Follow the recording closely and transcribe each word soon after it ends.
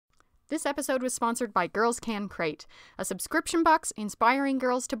This episode was sponsored by Girls Can Crate, a subscription box inspiring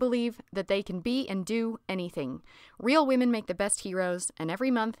girls to believe that they can be and do anything. Real women make the best heroes, and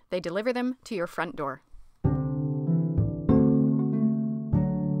every month they deliver them to your front door.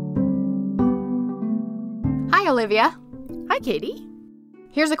 Hi, Olivia. Hi, Katie.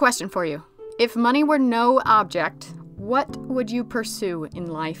 Here's a question for you. If money were no object, what would you pursue in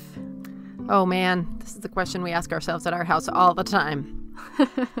life? Oh man, this is the question we ask ourselves at our house all the time.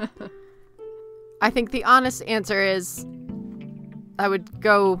 I think the honest answer is I would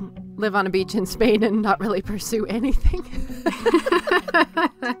go live on a beach in Spain and not really pursue anything.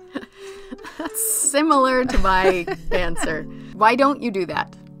 That's similar to my answer. Why don't you do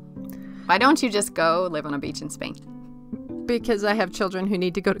that? Why don't you just go live on a beach in Spain? Because I have children who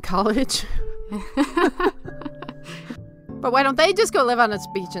need to go to college. But why don't they just go live on a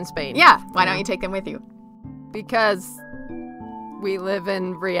beach in Spain? Yeah, why don't you take them with you? Because we live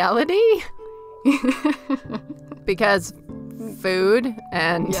in reality? Because food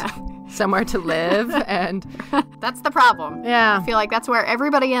and somewhere to live and... That's the problem. Yeah. I feel like that's where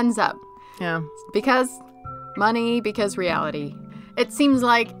everybody ends up. Yeah. Because money, because reality. It seems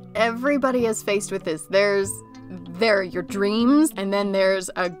like everybody is faced with this. There are your dreams, and then there's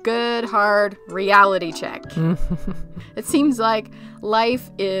a good, hard reality check. It seems like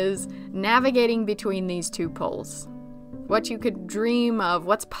life is navigating between these two poles. What you could dream of,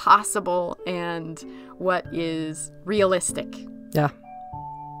 what's possible, and what is realistic. Yeah.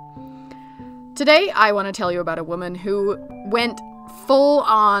 Today, I want to tell you about a woman who went full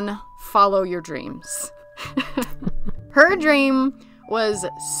on follow your dreams. Her dream was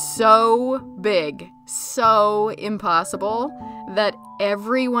so big, so impossible, that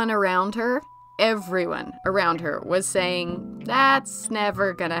everyone around her was saying, that's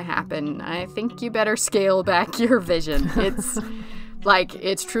never gonna happen. I think you better scale back your vision. It's like,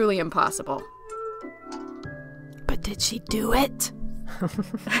 it's truly impossible. But did she do it?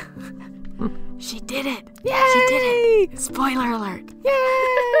 She did it. Yay! She did it. Spoiler alert.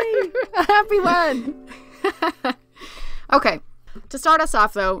 Yay! A happy one. Okay, to start us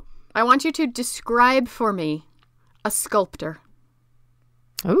off though, I want you to describe for me a sculptor.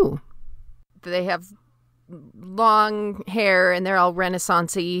 Ooh. They have long hair and they're all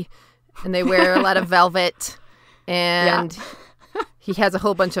Renaissance-y and they wear a lot of velvet and he has a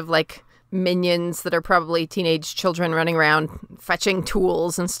whole bunch of like minions that are probably teenage children running around fetching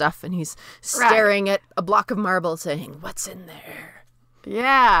tools and stuff, and he's staring at a block of marble saying, what's in there?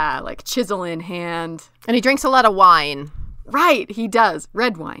 Yeah, like chisel in hand. And he drinks a lot of wine. Right, he does.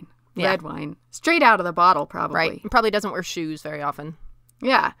 Red wine. Yeah. Red wine. Straight out of the bottle, probably. Right. He probably doesn't wear shoes very often.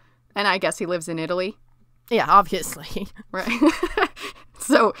 Yeah. And I guess he lives in Italy. Yeah, obviously. Right.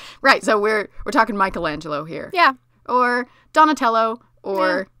 So we're talking Michelangelo here. Yeah. Or Donatello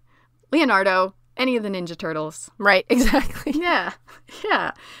or Leonardo, any of the Ninja Turtles. Right, exactly. Yeah.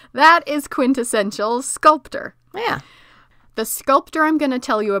 Yeah. That is quintessential sculptor. Yeah. The sculptor I'm going to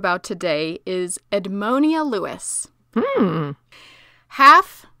tell you about today is Edmonia Lewis.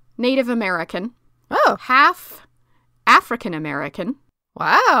 Half Native American. Oh. Half African American.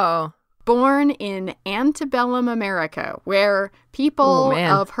 Wow. Born in antebellum America, where people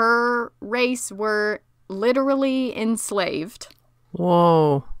of her race were literally enslaved.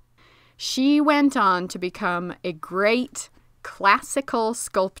 Whoa. She went on to become a great classical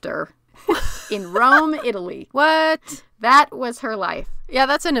sculptor in Rome, Italy. What? That was her life. Yeah,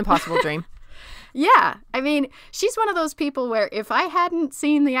 that's an impossible dream. Yeah. I mean, she's one of those people where if I hadn't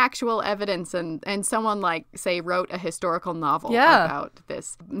seen the actual evidence and someone like, say, wrote a historical novel about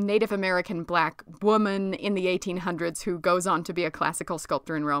this Native American black woman in the 1800s who goes on to be a classical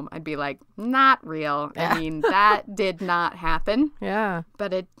sculptor in Rome, I'd be like, not real. Yeah. I mean, that did not happen. Yeah.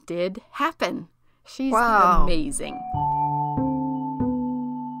 But it did happen. She's amazing.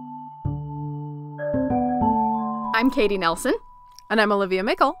 I'm Katie Nelson. And I'm Olivia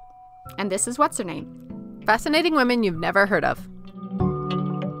McGill. And this is What's Her Name? Fascinating women you've never heard of.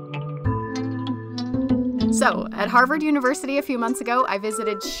 So, at Harvard University a few months ago, I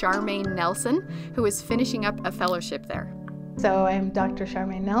visited Charmaine Nelson, who is finishing up a fellowship there. So I'm Dr.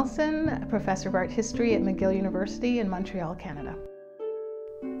 Charmaine Nelson, a professor of art history at McGill University in Montreal, Canada.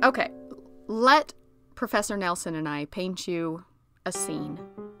 Okay, let Professor Nelson and I paint you a scene.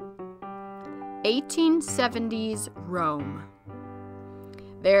 1870s Rome.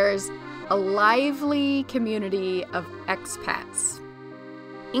 There's a lively community of expats.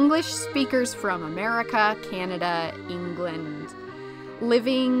 English speakers from America, Canada, England,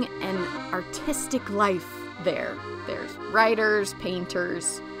 living an artistic life there. There's writers,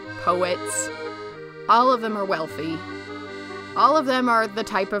 painters, poets. All of them are wealthy. All of them are the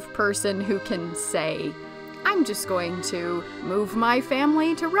type of person who can say, I'm just going to move my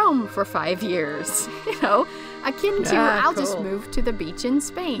family to Rome for 5 years. Akin to, I'll just move to the beach in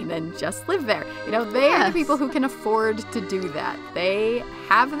Spain and just live there. They are the people who can afford to do that. They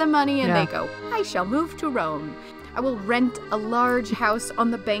have the money and they go, I shall move to Rome. I will rent a large house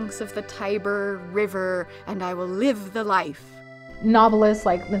on the banks of the Tiber River and I will live the life. Novelists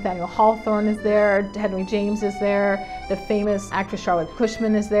like Nathaniel Hawthorne is there, Henry James is there, the famous actress Charlotte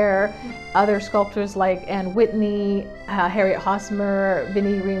Cushman is there, other sculptors like Anne Whitney, Harriet Hosmer,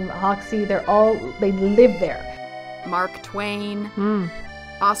 Vinnie Ream Hoxie, they live there. Mark Twain,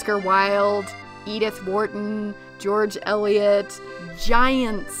 Oscar Wilde, Edith Wharton, George Eliot,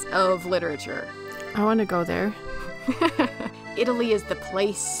 giants of literature. I want to go there. Italy is the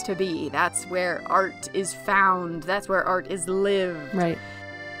place to be. That's where art is found. That's where art is lived. Right.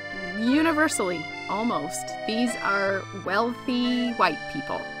 Universally, almost, these are wealthy white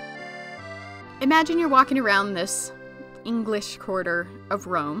people. Imagine you're walking around this English quarter of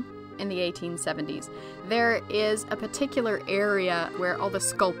Rome in the 1870s. There is a particular area where all the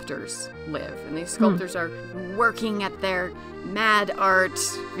sculptors live, and these sculptors are working at their mad art,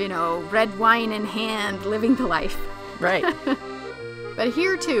 red wine in hand, living the life. Right. But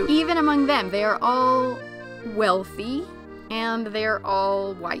here too, even among them, they are all wealthy and they're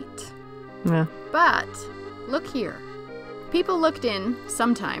all white. Yeah. But look here. People looked in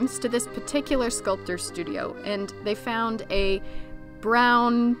sometimes to this particular sculptor's studio and they found a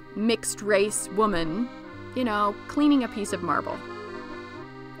brown mixed race woman, cleaning a piece of marble.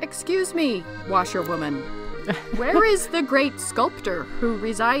 Excuse me, washerwoman. Where is the great sculptor who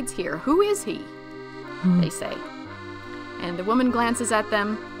resides here? Who is he? They say. And the woman glances at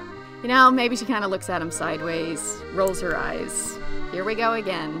them. Maybe she kind of looks at him sideways, rolls her eyes. Here we go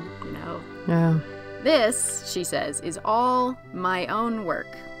again, Yeah. This, she says, is all my own work.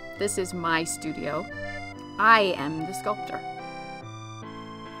 This is my studio. I am the sculptor.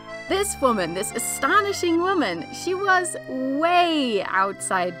 This woman, this astonishing woman, she was way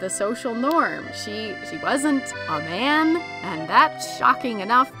outside the social norm. She wasn't a man, and that's shocking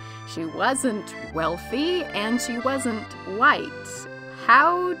enough. She wasn't wealthy, and she wasn't white.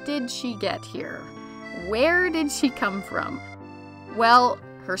 How did she get here? Where did she come from? Well,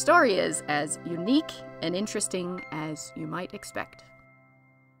 her story is as unique and interesting as you might expect.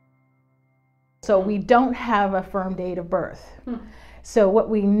 So we don't have a firm date of birth. So what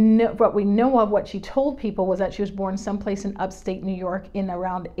we know of what she told people was that she was born someplace in upstate New York in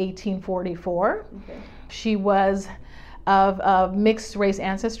around 1844. Okay. She was of mixed race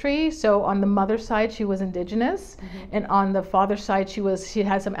ancestry. So on the mother's side, she was indigenous, and on the father's side, she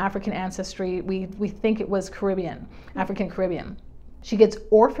had some African ancestry. We think it was Caribbean, African Caribbean. She gets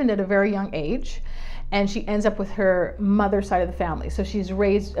orphaned at a very young age, and she ends up with her mother's side of the family. So she's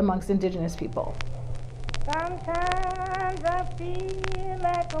raised amongst indigenous people. Sometimes I feel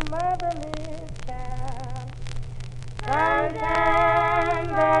like a motherless child.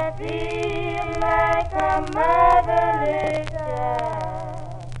 Sometimes I feel like a motherless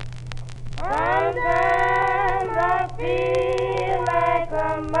child. Sometimes I feel like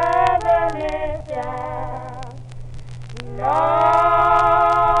a motherless child. Lord,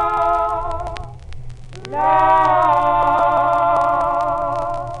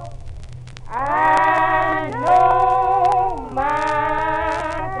 I know my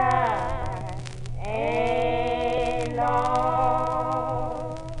time ain't long.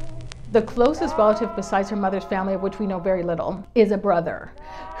 The closest relative besides her mother's family, of which we know very little, is a brother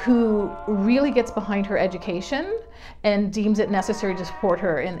who really gets behind her education and deems it necessary to support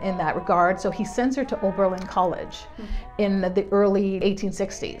her in that regard. So he sends her to Oberlin College in the early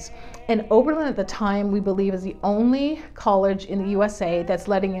 1860s. And Oberlin at the time, we believe, is the only college in the USA that's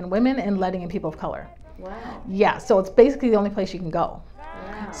letting in women and letting in people of color. Wow. Yeah, so it's basically the only place you can go.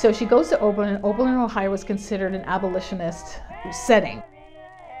 Wow. So she goes to Oberlin. Oberlin, Ohio was considered an abolitionist setting.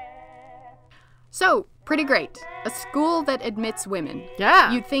 So, pretty great. A school that admits women. Yeah.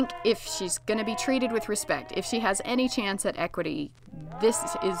 You'd think if she's going to be treated with respect, if she has any chance at equity, this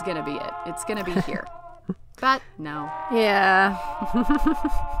is going to be it. It's going to be here. But no. Yeah.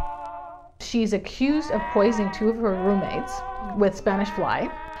 She's accused of poisoning 2 of her roommates with Spanish fly,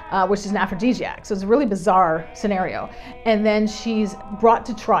 which is an aphrodisiac. So it's a really bizarre scenario. And then she's brought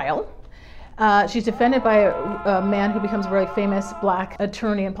to trial. She's defended by a man who becomes a very famous black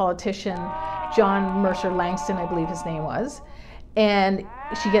attorney and politician, John Mercer Langston, I believe his name was. And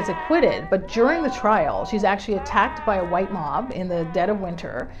she gets acquitted, but during the trial, she's actually attacked by a white mob in the dead of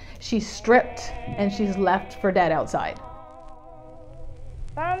winter. She's stripped and she's left for dead outside.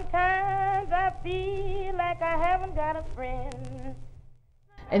 Sometimes I feel like I haven't got a friend.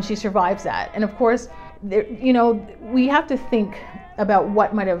 And she survives that. And of course, we have to think about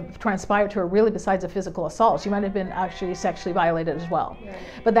what might have transpired to her really besides a physical assault. She might have been actually sexually violated as well. Right.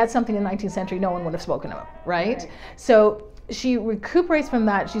 But that's something in the 19th century no one would have spoken about, right? So she recuperates from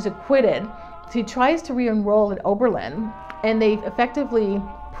that. She's acquitted. She tries to re-enroll at Oberlin, and they effectively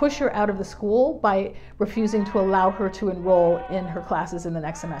push her out of the school by refusing to allow her to enroll in her classes in the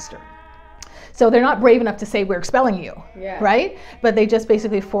next semester. So they're not brave enough to say, we're expelling you, right? But they just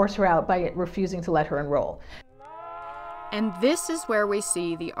basically force her out by refusing to let her enroll. And this is where we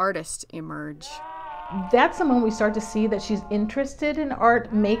see the artist emerge. That's the moment we start to see that she's interested in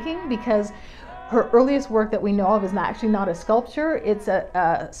art making, because her earliest work that we know of is actually not a sculpture. It's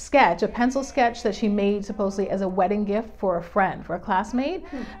a sketch, a pencil sketch that she made supposedly as a wedding gift for a friend, for a classmate,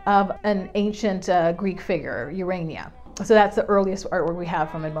 of an ancient Greek figure, Urania. So that's the earliest artwork we have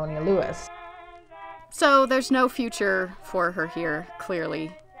from Edmonia Lewis. So there's no future for her here,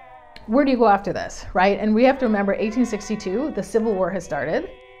 clearly. Where do you go after this, right? And we have to remember 1862, the Civil War has started.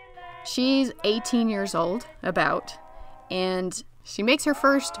 She's 18 years old, about, and she makes her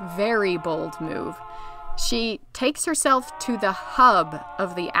first very bold move. She takes herself to the hub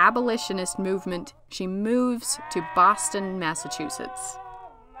of the abolitionist movement. She moves to Boston, Massachusetts.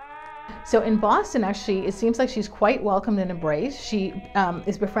 So in Boston, actually, it seems like she's quite welcomed and embraced. She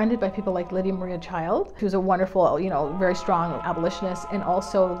is befriended by people like Lydia Maria Child, who's a wonderful, very strong abolitionist, and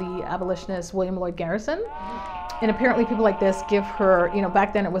also the abolitionist William Lloyd Garrison. And apparently people like this give her,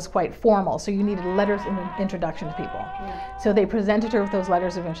 back then it was quite formal, so you needed letters of introduction to people. So they presented her with those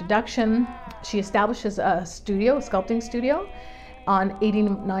letters of introduction. She establishes a studio, a sculpting studio, on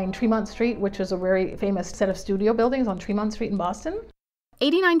 89 Tremont Street, which was a very famous set of studio buildings on Tremont Street in Boston.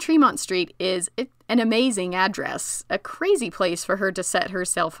 89 Tremont Street is an amazing address, a crazy place for her to set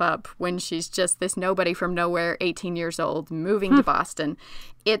herself up when she's just this nobody from nowhere, 18 years old, moving to Boston.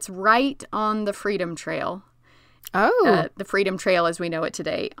 It's right on the Freedom Trail. Oh. The Freedom Trail as we know it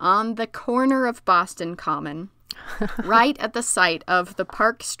today, on the corner of Boston Common, right at the site of the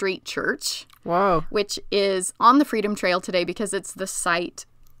Park Street Church. Whoa. Which is on the Freedom Trail today because it's the site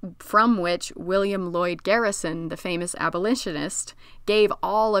from which William Lloyd Garrison, the famous abolitionist, gave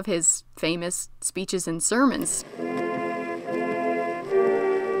all of his famous speeches and sermons.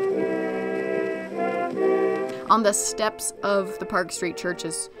 On the steps of the Park Street Church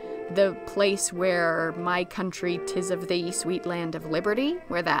is the place where "My Country, 'Tis of Thee, Sweet Land of Liberty,"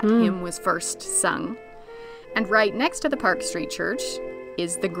 where that hymn was first sung. And right next to the Park Street Church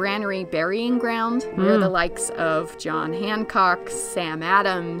is the Granary Burying Ground, where the likes of John Hancock, Sam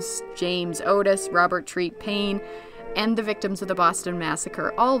Adams, James Otis, Robert Treat Paine, and the victims of the Boston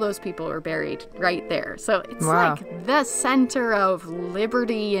Massacre, all those people are buried right there. So it's like the center of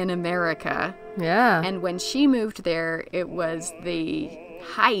liberty in America. Yeah. And when she moved there, it was the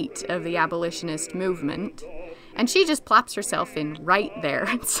height of the abolitionist movement. And she just plops herself in right there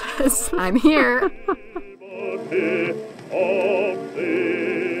and says, "I'm here."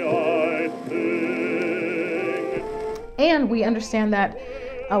 And we understand that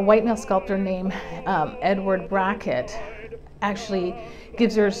a white male sculptor named Edward Brackett actually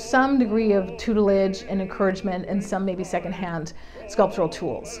gives her some degree of tutelage and encouragement and some maybe secondhand sculptural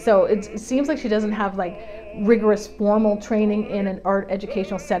tools. So it seems like she doesn't have rigorous formal training in an art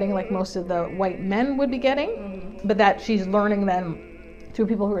educational setting like most of the white men would be getting, but that she's learning them through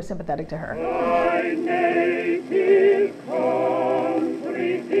people who are sympathetic to her. My native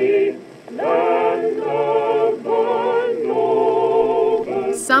country, land of the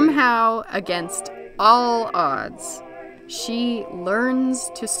noble. Somehow, against all odds, she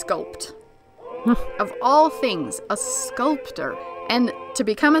learns to sculpt. Of all things, a sculptor. And to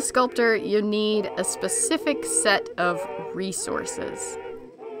become a sculptor, you need a specific set of resources.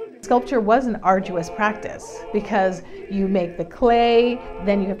 Sculpture was an arduous practice because you make the clay,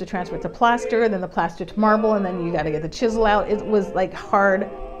 then you have to transfer it to plaster, then the plaster to marble, and then you got to get the chisel out. It was like hard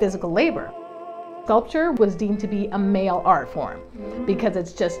physical labor. Sculpture was deemed to be a male art form because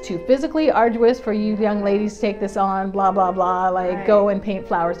it's just too physically arduous for you young ladies to take this on, blah, blah, blah, go and paint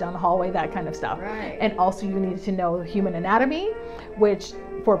flowers down the hallway, that kind of stuff. And also you needed to know human anatomy, which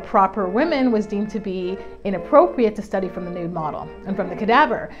for proper women was deemed to be inappropriate to study from the nude model and from the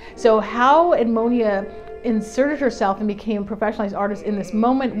cadaver. So how Edmonia inserted herself and became a professionalized artist in this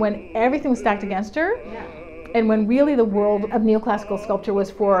moment when everything was stacked against her, and when really the world of neoclassical sculpture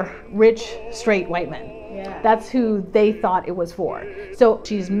was for rich, straight white men. That's who they thought it was for. So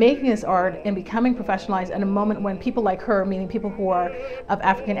she's making this art and becoming professionalized at a moment when people like her, meaning people who are of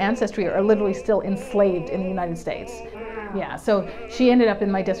African ancestry, are literally still enslaved in the United States. Yeah, so she ended up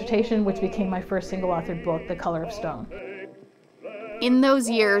in my dissertation, which became my first single-authored book, The Color of Stone. In those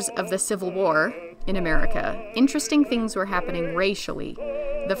years of the Civil War in America, interesting things were happening racially.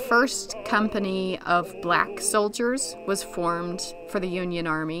 The first company of black soldiers was formed for the Union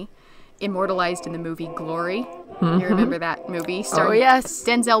Army, immortalized in the movie Glory. Mm-hmm. You remember that movie? Oh, yes.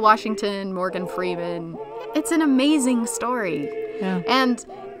 Denzel Washington, Morgan Freeman. It's an amazing story. Yeah. And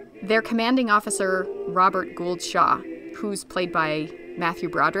their commanding officer, Robert Gould Shaw, who's played by Matthew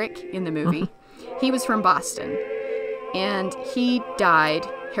Broderick in the movie, he was from Boston. And he died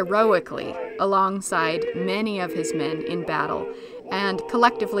heroically alongside many of his men in battle. And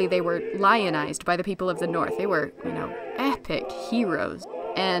collectively, they were lionized by the people of the North. They were, epic heroes.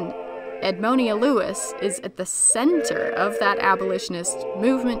 And Edmonia Lewis is at the center of that abolitionist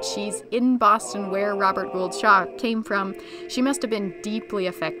movement. She's in Boston, where Robert Gould Shaw came from. She must have been deeply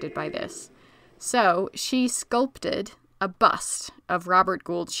affected by this. So she sculpted a bust of Robert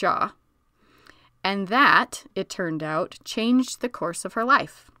Gould Shaw. And that, it turned out, changed the course of her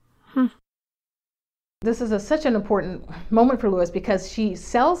life. This is such an important moment for Lewis because she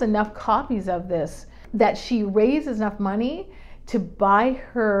sells enough copies of this that she raises enough money to buy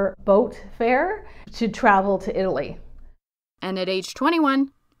her boat fare to travel to Italy. And at age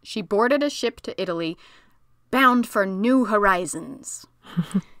 21, she boarded a ship to Italy, bound for new horizons.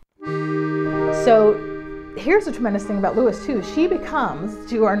 So here's the tremendous thing about Lewis, too. She becomes,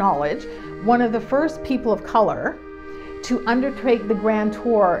 to our knowledge, one of the first people of color to undertake the Grand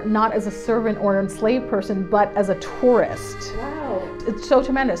Tour, not as a servant or an enslaved person, but as a tourist. Wow. It's so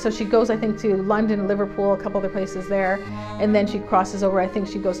tremendous. So she goes, I think, to London, Liverpool, a couple other places there, and then she crosses over, I think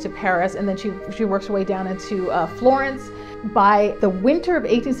she goes to Paris, and then she works her way down into Florence. By the winter of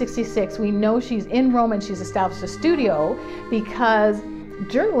 1866, we know she's in Rome and she's established a studio because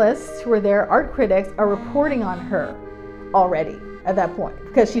journalists who are there, art critics, are reporting on her already at that point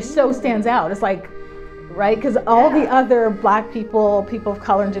because she so stands out. It's like, right? Because all the other black people, people of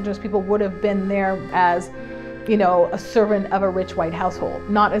color, indigenous people would have been there as, a servant of a rich white household,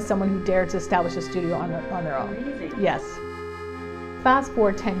 not as someone who dared to establish a studio on their own. Amazing. Yes. Fast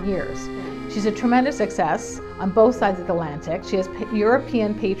forward 10 years. She's a tremendous success on both sides of the Atlantic. She has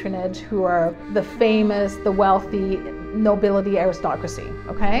European patronage who are the famous, the wealthy, nobility, aristocracy,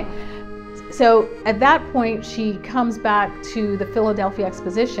 okay? So at that point, she comes back to the Philadelphia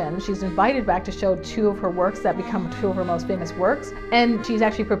Exposition. She's invited back to show two of her works that become two of her most famous works. And she's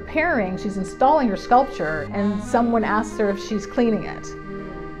actually she's installing her sculpture, and someone asks her if she's cleaning it.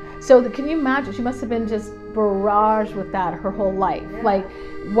 So can you imagine? She must have been just barraged with that her whole life. Yeah. Like,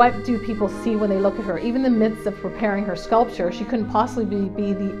 what do people see when they look at her? Even in the midst of preparing her sculpture, she couldn't possibly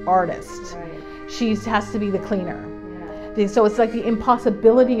be the artist. Right. She has to be the cleaner. So it's like the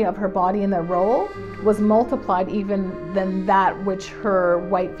impossibility of her body in that role was multiplied even than that which her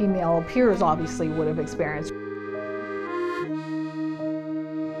white female peers obviously would have experienced.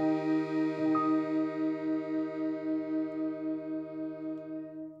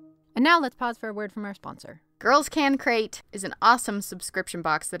 And now let's pause for a word from our sponsor. Girls Can Crate is an awesome subscription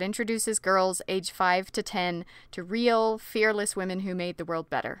box that introduces girls age 5 to 10 to real, fearless women who made the world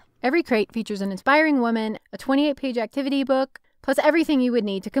better. Every crate features an inspiring woman, a 28-page activity book, plus everything you would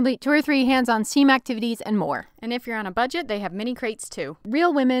need to complete 2 or 3 hands-on STEAM activities and more. And if you're on a budget, they have mini crates too.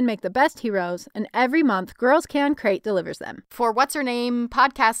 Real women make the best heroes, and every month, Girls Can Crate delivers them. For What's Her Name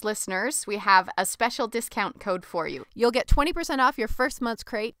podcast listeners, we have a special discount code for you. You'll get 20% off your first month's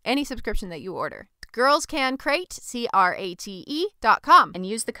crate, any subscription that you order. Girls Can Crate, CRATE.com. And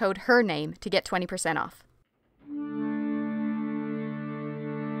use the code HERNAME to get 20% off.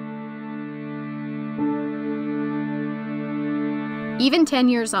 Even 10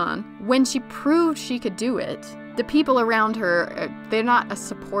 years on, when she proved she could do it, the people around her, they're not a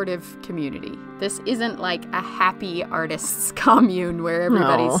supportive community. This isn't like a happy artists commune where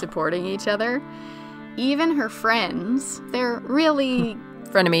everybody's supporting each other. Even her friends, they're really...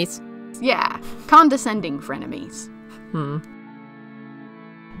 frenemies. Yeah, condescending frenemies.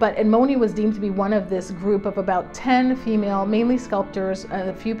 But Edmonia was deemed to be one of this group of about 10 female, mainly sculptors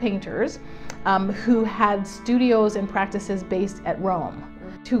and a few painters, who had studios and practices based at Rome,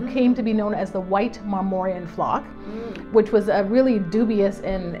 who came to be known as the White Marmorian Flock, which was a really dubious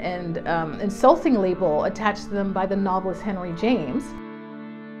and insulting label attached to them by the novelist Henry James.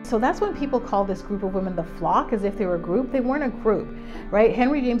 So that's when people call this group of women the flock, as if they were a group. They weren't a group, right?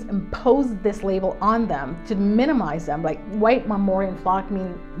 Henry James imposed this label on them to minimize them. Like, white Marmorian flock,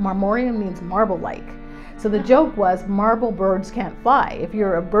 marmorian means marble-like. So the joke was, marble birds can't fly. If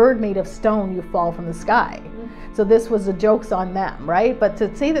you're a bird made of stone, you fall from the sky. So this was the jokes on them, right? But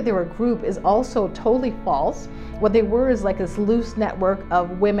to say that they were a group is also totally false. What they were is like this loose network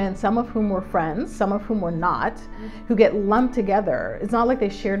of women, some of whom were friends, some of whom were not, who get lumped together. It's not like they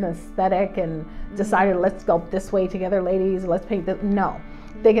shared an aesthetic and decided, let's go this way together, ladies, let's paint this. No,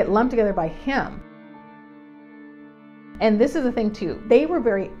 they get lumped together by him. And this is the thing too, they were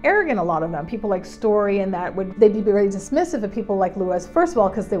very arrogant, a lot of them. People like Story and that they'd be very dismissive of people like Lewis, first of all,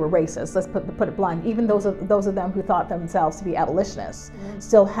 because they were racist, let's put it blunt. Even those of them who thought themselves to be abolitionists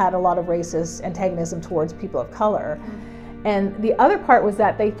still had a lot of racist antagonism towards people of color. And the other part was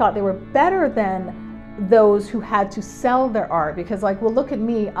that they thought they were better than those who had to sell their art, because like, well, look at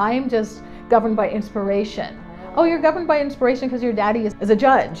me, I'm just governed by inspiration. Oh, you're governed by inspiration because your daddy is a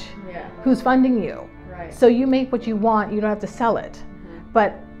judge who's funding you. So you make what you want, you don't have to sell it.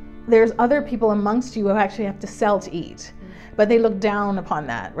 But there's other people amongst you who actually have to sell to eat. But they look down upon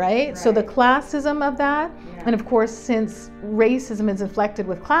that, right? So the classism of that, and of course, since racism is inflected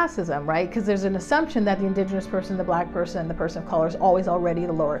with classism, right? Because there's an assumption that the indigenous person, the black person, the person of color is always already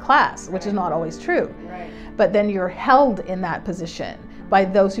the lower class, which is not always true. But then you're held in that position by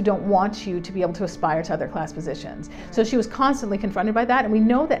those who don't want you to be able to aspire to other class positions. So she was constantly confronted by that, and we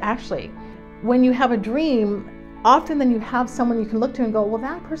know that actually, when you have a dream, often then you have someone you can look to and go, well,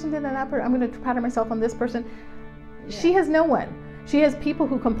 that person did that person, I'm going to pattern myself on this person. She has no one. She has people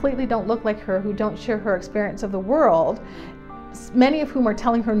who completely don't look like her, who don't share her experience of the world, many of whom are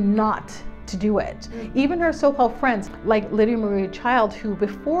telling her not to do it. Even her so-called friends, like Lydia Maria Child, who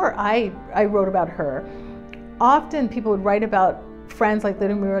before I wrote about her, often people would write about friends like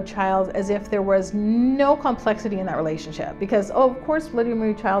Lydia Maria Child as if there was no complexity in that relationship, because of course Lydia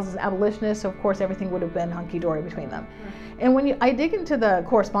Maria Child is an abolitionist, so of course everything would have been hunky-dory between them. And when I dig into the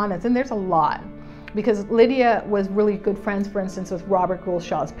correspondence, and there's a lot, because Lydia was really good friends, for instance, with Robert Gould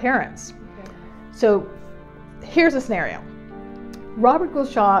Shaw's parents. So here's a scenario. Robert Gould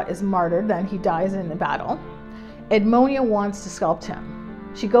Shaw is martyred, then he dies in a battle. Edmonia wants to sculpt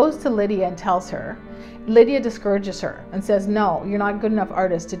him. She goes to Lydia and tells her. Lydia discourages her and says, no, you're not a good enough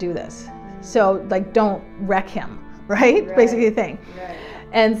artist to do this. So like, don't wreck him, right? Basically the thing.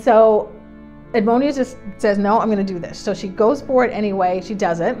 And so Edmonia just says, no, I'm going to do this. So she goes for it anyway, she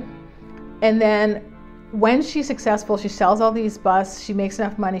does it. And then when she's successful, she sells all these busts, she makes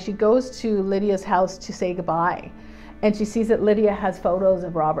enough money, she goes to Lydia's house to say goodbye. And she sees that Lydia has photos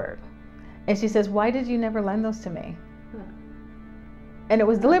of Robert. And she says, why did you never lend those to me? And it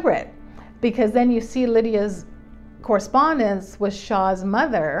was deliberate. Because then you see Lydia's correspondence with Shaw's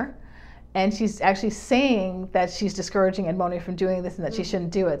mother, and she's actually saying that she's discouraging Edmonia from doing this and that she shouldn't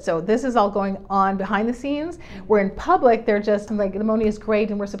do it. So this is all going on behind the scenes, where in public they're just like, Edmonia is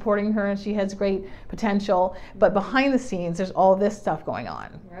great and we're supporting her and she has great potential, but behind the scenes there's all this stuff going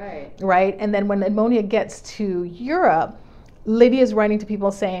on. Right? And then when Edmonia gets to Europe, Lydia's writing to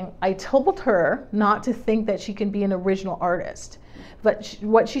people saying, I told her not to think that she can be an original artist. But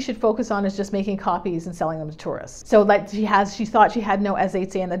what she should focus on is just making copies and selling them to tourists. So like she thought she had no, as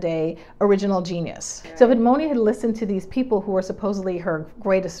they'd say in the day, original genius. So if Edmonia had listened to these people who were supposedly her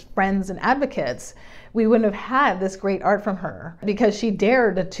greatest friends and advocates, we wouldn't have had this great art from her, because she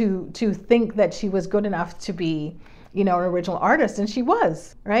dared to think that she was good enough to be, you know, an original artist, and she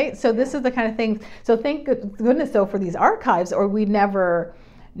was, right? So this is the kind of thing. So thank goodness though for these archives, or we'd never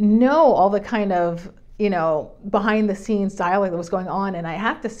know all the kind of, you know, behind the scenes dialogue that was going on. And I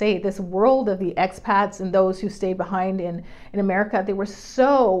have to say, this world of the expats and those who stayed behind in America, they were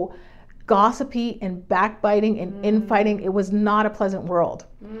so gossipy and backbiting and infighting. It was not a pleasant world.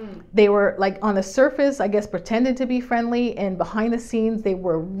 They were like on the surface, I guess, pretended to be friendly, and behind the scenes they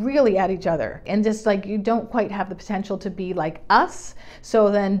were really at each other. And just like, you don't quite have the potential to be like us,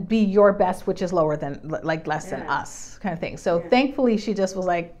 so then be your best, which is lower than, like less than us kind of thing. So thankfully she just was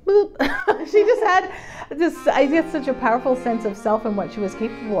like, boop. She just had this, I guess, such a powerful sense of self and what she was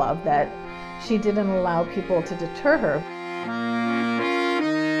capable of, that she didn't allow people to deter her.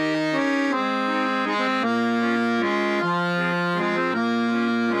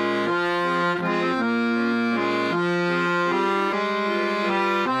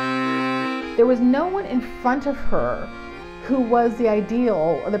 There was no one in front of her who was the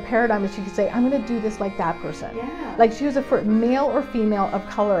ideal or the paradigm that she could say, I'm going to do this like that person. Like she was the first male or female of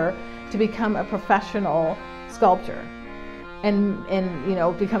color to become a professional sculptor and you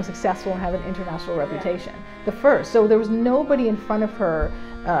know, become successful and have an international reputation. The first. So there was nobody in front of her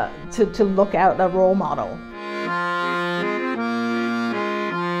to look out, a role model.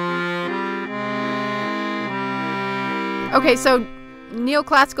 Okay, so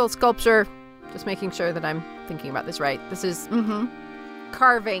neoclassical sculpture Just making sure that I'm thinking about this right. This is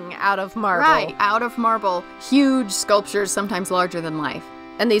carving out of marble. Right, out of marble. Huge sculptures, sometimes larger than life.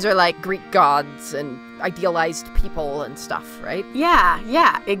 And these are like Greek gods and idealized people and stuff, right?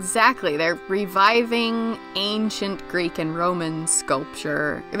 Yeah, exactly. They're reviving ancient Greek and Roman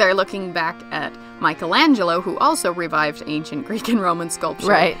sculpture. They're looking back at Michelangelo, who also revived ancient Greek and Roman sculpture.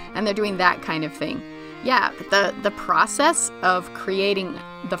 Right. And they're doing that kind of thing. Yeah, but the process of creating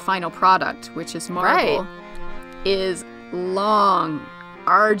the final product, which is marble, is long,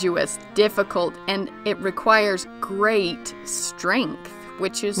 arduous, difficult, and it requires great strength,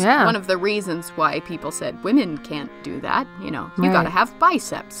 which is one of the reasons why people said women can't do that. You know, you got to have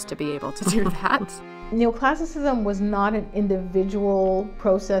biceps to be able to do that. Neoclassicism was not an individual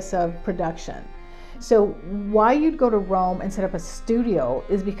process of production. So why you'd go to Rome and set up a studio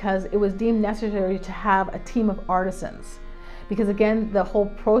is because it was deemed necessary to have a team of artisans. Because again, the whole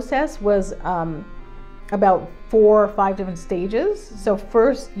process was about 4 or 5 different stages. So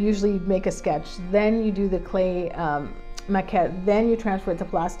first, usually you'd make a sketch, then you do the clay maquette, then you transfer it to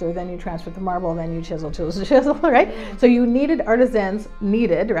plaster, then you transfer it to marble, then you chisel, right? So you needed artisans,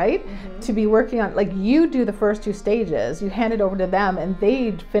 right? To be working on, like, you do the first 2 stages, you hand it over to them and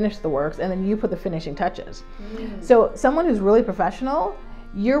they finish the works, and then you put the finishing touches. So someone who's really professional,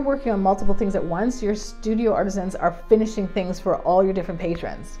 you're working on multiple things at once. Your studio artisans are finishing things for all your different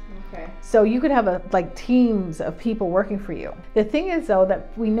patrons. Okay. So you could have teams of people working for you. The thing is, though,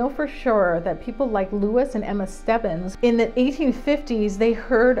 that we know for sure that people like Lewis and Emma Stebbins, in the 1850s, they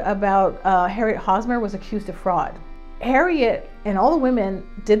heard about Harriet Hosmer was accused of fraud. Harriet and all the women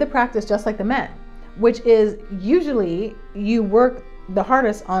did the practice just like the men, which is usually you work the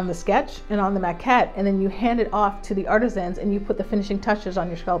hardest on the sketch and on the maquette, and then you hand it off to the artisans and you put the finishing touches on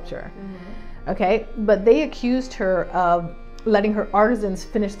your sculpture. Okay, but they accused her of letting her artisans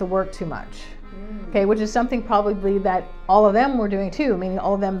finish the work too much. Okay, which is something probably that all of them were doing too, meaning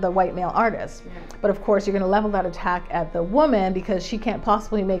all of them, the white male artists. But of course, you're going to level that attack at the woman because she can't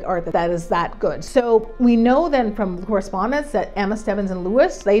possibly make art that is that good. So we know then from the correspondence that Emma Stebbins and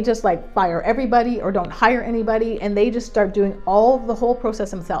Lewis, they just like fire everybody or don't hire anybody, and they just start doing the whole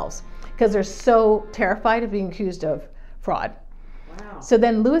process themselves because they're so terrified of being accused of fraud. Wow. So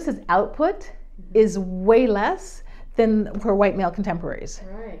then Lewis's output is way less than her white male contemporaries.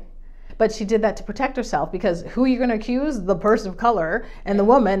 Right. But she did that to protect herself because who are you going to accuse? The person of color and the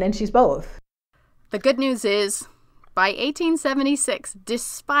woman, and she's both. The good news is, by 1876,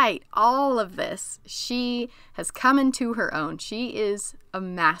 despite all of this, she has come into her own. She is a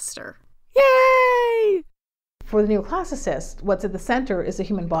master. Yay! For the neoclassicist, what's at the center is the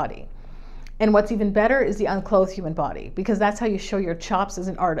human body. And what's even better is the unclothed human body, because that's how you show your chops as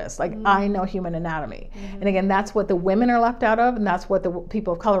an artist. Like, I know human anatomy. And again, that's what the women are left out of, and that's what the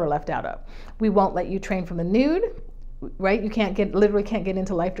people of color are left out of. We won't let you train from the nude, right? You literally can't get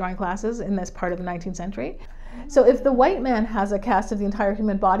into life drawing classes in this part of the 19th century. So if the white man has a cast of the entire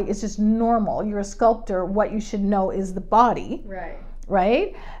human body, it's just normal. You're a sculptor. What you should know is the body.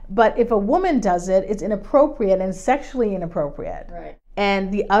 Right? But if a woman does it, it's inappropriate and sexually inappropriate. Right.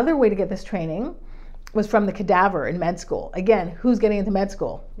 And the other way to get this training was from the cadaver in med school. Again, who's getting into med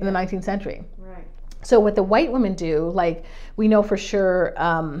school in the 19th century? Right. So what the white women do, like we know for sure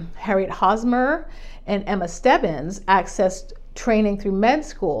Harriet Hosmer and Emma Stebbins accessed training through med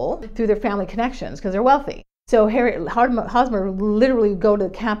school through their family connections because they're wealthy. So Harriet Hosmer would literally go to the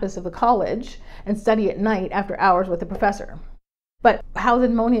campus of the college and study at night after hours with the professor. But how's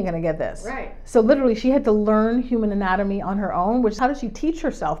Edmonia going to get this? Right. So literally she had to learn human anatomy on her own, how does she teach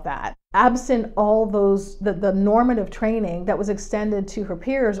herself that? Absent all those, the normative training that was extended to her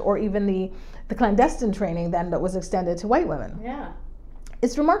peers, or even the clandestine training then that was extended to white women. Yeah.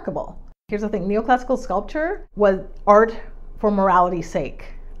 It's remarkable. Here's the thing, neoclassical sculpture was art for morality's sake.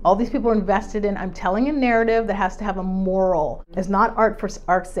 All these people are invested in, I'm telling a narrative that has to have a moral. It's not art for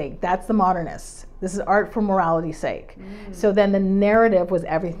art's sake. That's the modernists. This is art for morality's sake. So then the narrative was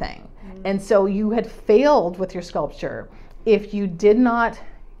everything. And so you had failed with your sculpture if you did not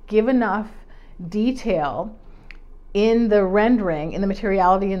give enough detail in the rendering, in the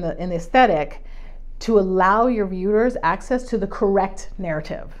materiality, in the aesthetic, to allow your viewers access to the correct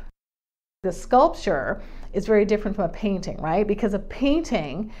narrative. The sculpture is very different from a painting, right? Because a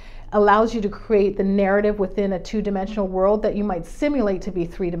painting allows you to create the narrative within a 2-dimensional world that you might simulate to be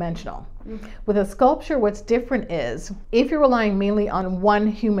 3-dimensional. With a sculpture, what's different is if you're relying mainly on one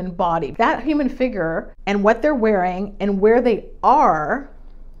human body, that human figure and what they're wearing and where they are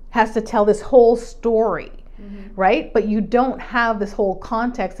has to tell this whole story. right? But you don't have this whole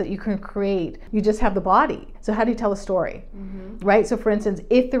context that you can create. You just have the body. So how do you tell a story, right? So for instance,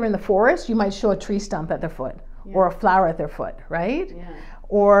 if they're in the forest, you might show a tree stump at their foot or a flower at their foot, right?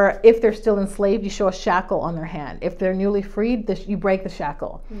 Or if they're still enslaved, you show a shackle on their hand. If they're newly freed, you break the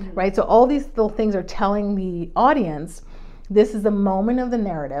shackle, right? So all these little things are telling the audience, this is the moment of the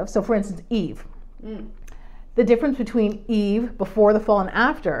narrative. So for instance, Eve. The difference between Eve before the fall and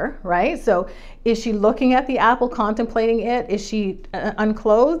after, right? So is she looking at the apple, contemplating it? Is she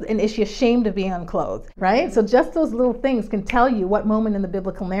unclothed? And is she ashamed of being unclothed, right? So just those little things can tell you what moment in the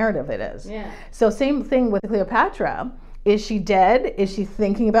biblical narrative it is. So same thing with Cleopatra. Is she dead? Is she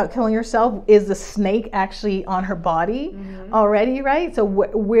thinking about killing herself? Is the snake actually on her body already, right? So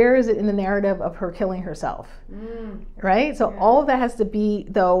where is it in the narrative of her killing herself, right? So all of that has to be,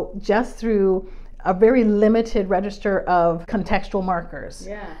 though, just through a very limited register of contextual markers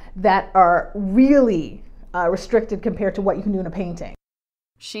that are really restricted compared to what you can do in a painting.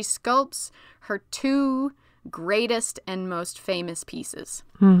 She sculpts her two greatest and most famous pieces.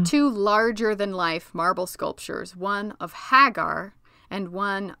 Two larger-than-life marble sculptures, one of Hagar and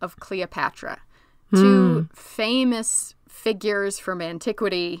one of Cleopatra. Two famous figures from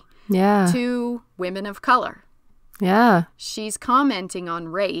antiquity. Two women of color. She's commenting on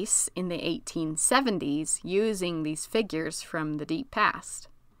race in the 1870s using these figures from the deep past.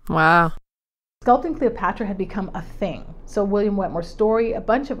 Wow. Sculpting Cleopatra had become a thing. So William Wetmore Story, a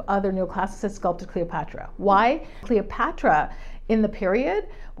bunch of other neoclassicists sculpted Cleopatra. Why? Cleopatra in the period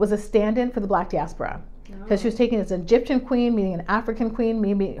was a stand-in for the Black diaspora. Because she was taken as an Egyptian queen, meaning an African queen,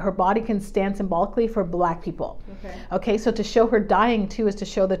 maybe her body can stand symbolically for Black people. Okay, so to show her dying too is to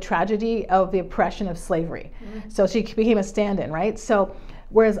show the tragedy of the oppression of slavery. So she became a stand-in, right? So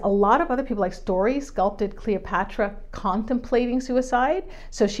whereas a lot of other people like Story sculpted Cleopatra contemplating suicide,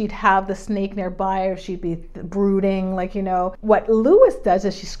 so she'd have the snake nearby or she'd be brooding, like, you know. What Lewis does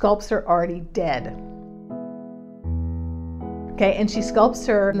is she sculpts her already dead. Okay, and she sculpts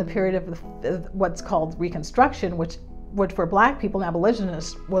her in the period of what's called Reconstruction, which for Black people and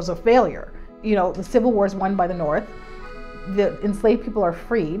abolitionists was a failure. You know, the Civil War is won by the North, the enslaved people are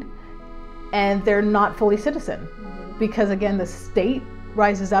freed, and they're not fully citizen. Because again, the state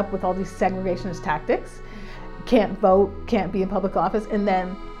rises up with all these segregationist tactics, can't vote, can't be in public office, and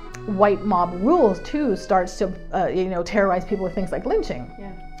then white mob rules too starts to terrorize people with things like lynching.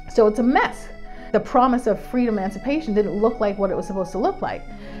 So it's a mess. The promise of freedom, emancipation didn't look like what it was supposed to look like.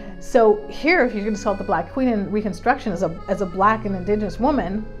 So here, if you're going to sculpt the Black Queen in Reconstruction as a Black and Indigenous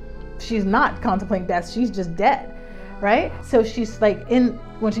woman, she's not contemplating death, she's just dead, right? So she's like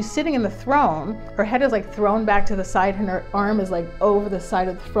when she's sitting in the throne, her head is like thrown back to the side and her arm is like over the side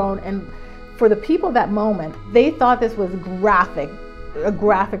of the throne. And for the people of that moment, they thought this was a graphic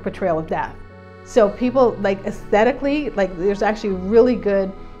portrayal of death. So people, like, aesthetically, like, there's actually really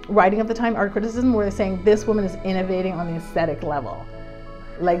good writing of the time, art criticism, where they're saying this woman is innovating on the aesthetic level.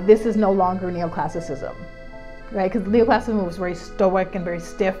 Like, this is no longer neoclassicism, right? Because neoclassicism was very stoic and very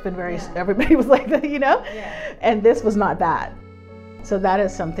stiff and very, everybody was like that, you know? And this was not that. So that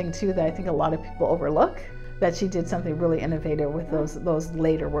is something too that I think a lot of people overlook, that she did something really innovative with those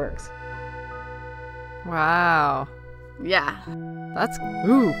later works. Wow. Yeah. That's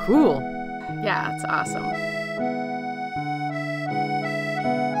cool. Yeah, it's awesome.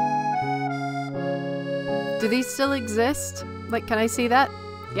 Do these still exist? Like, can I see that?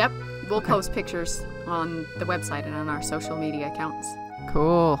 Yep. We'll post pictures on the website and on our social media accounts.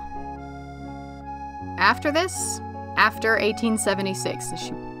 Cool. After 1876,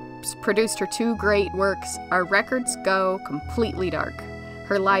 she produced her two great works, our records go completely dark.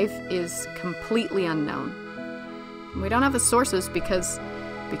 Her life is completely unknown. We don't have the sources because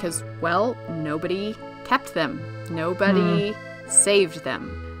well, nobody kept them. Nobody saved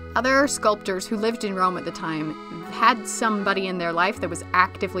them. Other sculptors who lived in Rome at the time had somebody in their life that was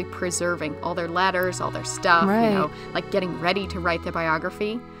actively preserving all their letters, all their stuff, like getting ready to write their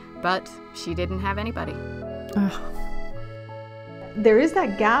biography. But she didn't have anybody. There is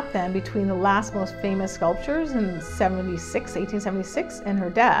that gap then between the last most famous sculptures in 1876 and her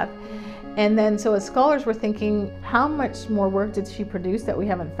death. And then so as scholars were thinking, how much more work did she produce that we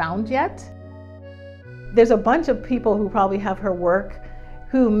haven't found yet? There's a bunch of people who probably have her work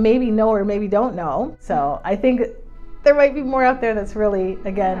who maybe know or maybe don't know. So I think there might be more out there that's really,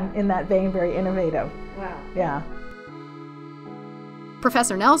 again, in that vein, very innovative. Wow. Yeah.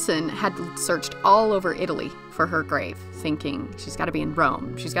 Professor Nelson had searched all over Italy for her grave, thinking she's got to be in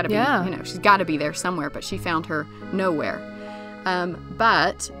Rome. She's got to be, she's got to be there somewhere, but she found her nowhere.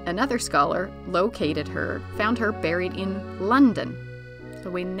 But another scholar located her, found her buried in London. So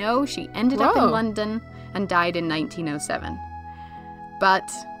we know she ended up in London and died in 1907.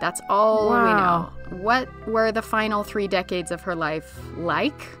 But that's all we know. What were the final 3 decades of her life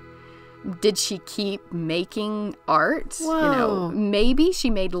like? Did she keep making art? Whoa. You know, maybe she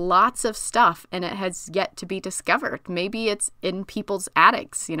made lots of stuff and it has yet to be discovered. Maybe it's in people's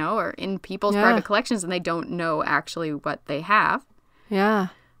attics, you know, or in people's private collections and they don't know actually what they have. Yeah.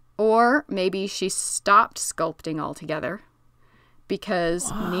 Or maybe she stopped sculpting altogether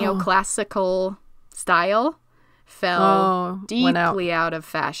because neoclassical style fell deeply out of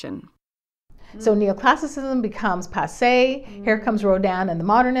fashion. So neoclassicism becomes passé, here comes Rodin and the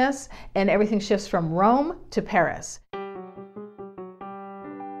modernists, and everything shifts from Rome to Paris.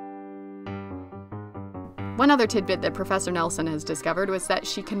 One other tidbit that Professor Nelson has discovered was that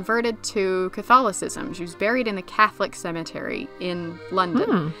she converted to Catholicism. She was buried in a Catholic cemetery in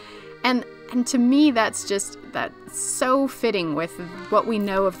London. And to me, that's so fitting with what we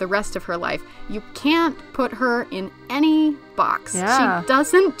know of the rest of her life. You can't put her in any box. Yeah. She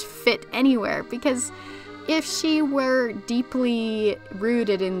doesn't fit anywhere because if she were deeply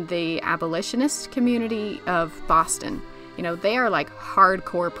rooted in the abolitionist community of Boston, you know, they are like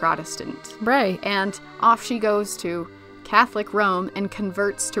hardcore Protestant. Right. And off she goes to Catholic Rome and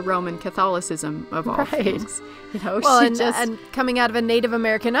converts to Roman Catholicism of all things. You know, well, she and coming out of a Native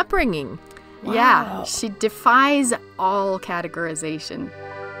American upbringing. Wow. Yeah, she defies all categorization.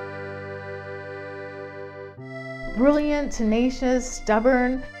 Brilliant, tenacious,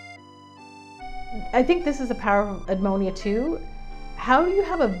 stubborn. I think this is the power of Edmonia too. How do you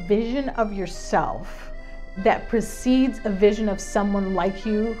have a vision of yourself that precedes a vision of someone like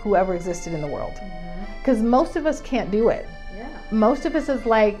you who ever existed in the world? Because most of us can't do it. Most of us is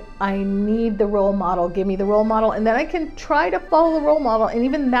like, I need the role model, give me the role model, and then I can try to follow the role model, and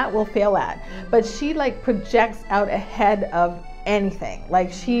even that will fail at. But she like projects out ahead of anything.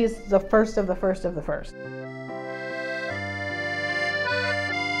 Like she's the first of the first of the first.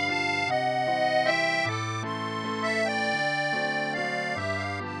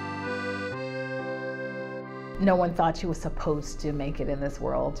 No one thought she was supposed to make it in this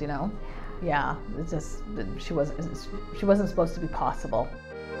world, you know? Yeah, it's just, she wasn't supposed to be possible.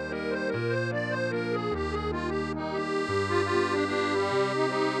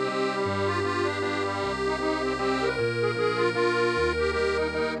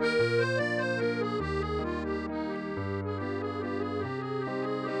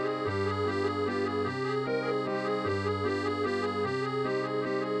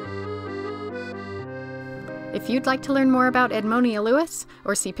 If you'd like to learn more about Edmonia Lewis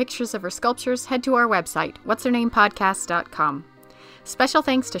or see pictures of her sculptures, head to our website, What'sHerName.podcast.com. Special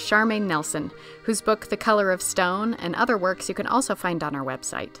thanks to Charmaine Nelson, whose book The Color of Stone and other works you can also find on our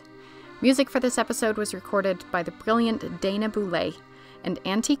website. Music for this episode was recorded by the brilliant Dana Boulé, and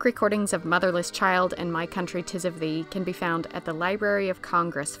antique recordings of Motherless Child and My Country 'Tis of Thee can be found at the Library of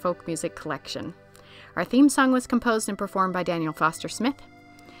Congress Folk Music Collection. Our theme song was composed and performed by Daniel Foster Smith.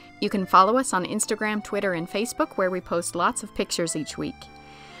 You can follow us on Instagram, Twitter, and Facebook, where we post lots of pictures each week.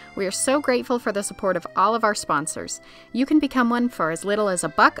 We are so grateful for the support of all of our sponsors. You can become one for as little as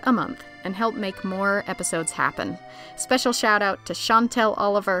 $1 a month and help make more episodes happen. Special shout out to Chantel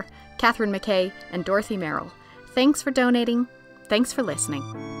Oliver, Catherine McKay, and Dorothy Merrill. Thanks for donating. Thanks for listening.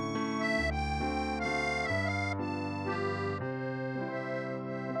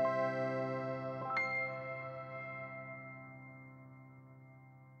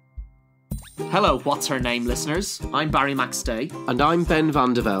 Hello, What's Her Name listeners? I'm Barry Maxday. And I'm Ben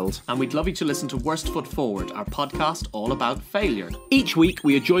van der Velde. And we'd love you to listen to Worst Foot Forward, our podcast all about failure. Each week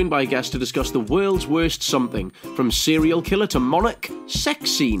we are joined by a guest to discuss the world's worst something, from serial killer to monarch,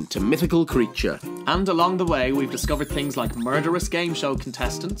 sex scene to mythical creature. And along the way we've discovered things like murderous game show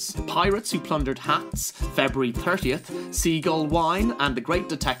contestants, pirates who plundered hats, February 30th, seagull wine, and the great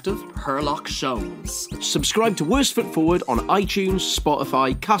detective Sherlock Sholmes. Subscribe to Worst Foot Forward on iTunes,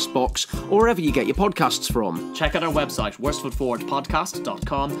 Spotify, Castbox, or wherever you get your podcasts from. Check out our website,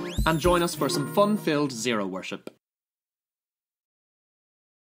 worstfootforwardpodcast.com, and join us for some fun-filled zero worship.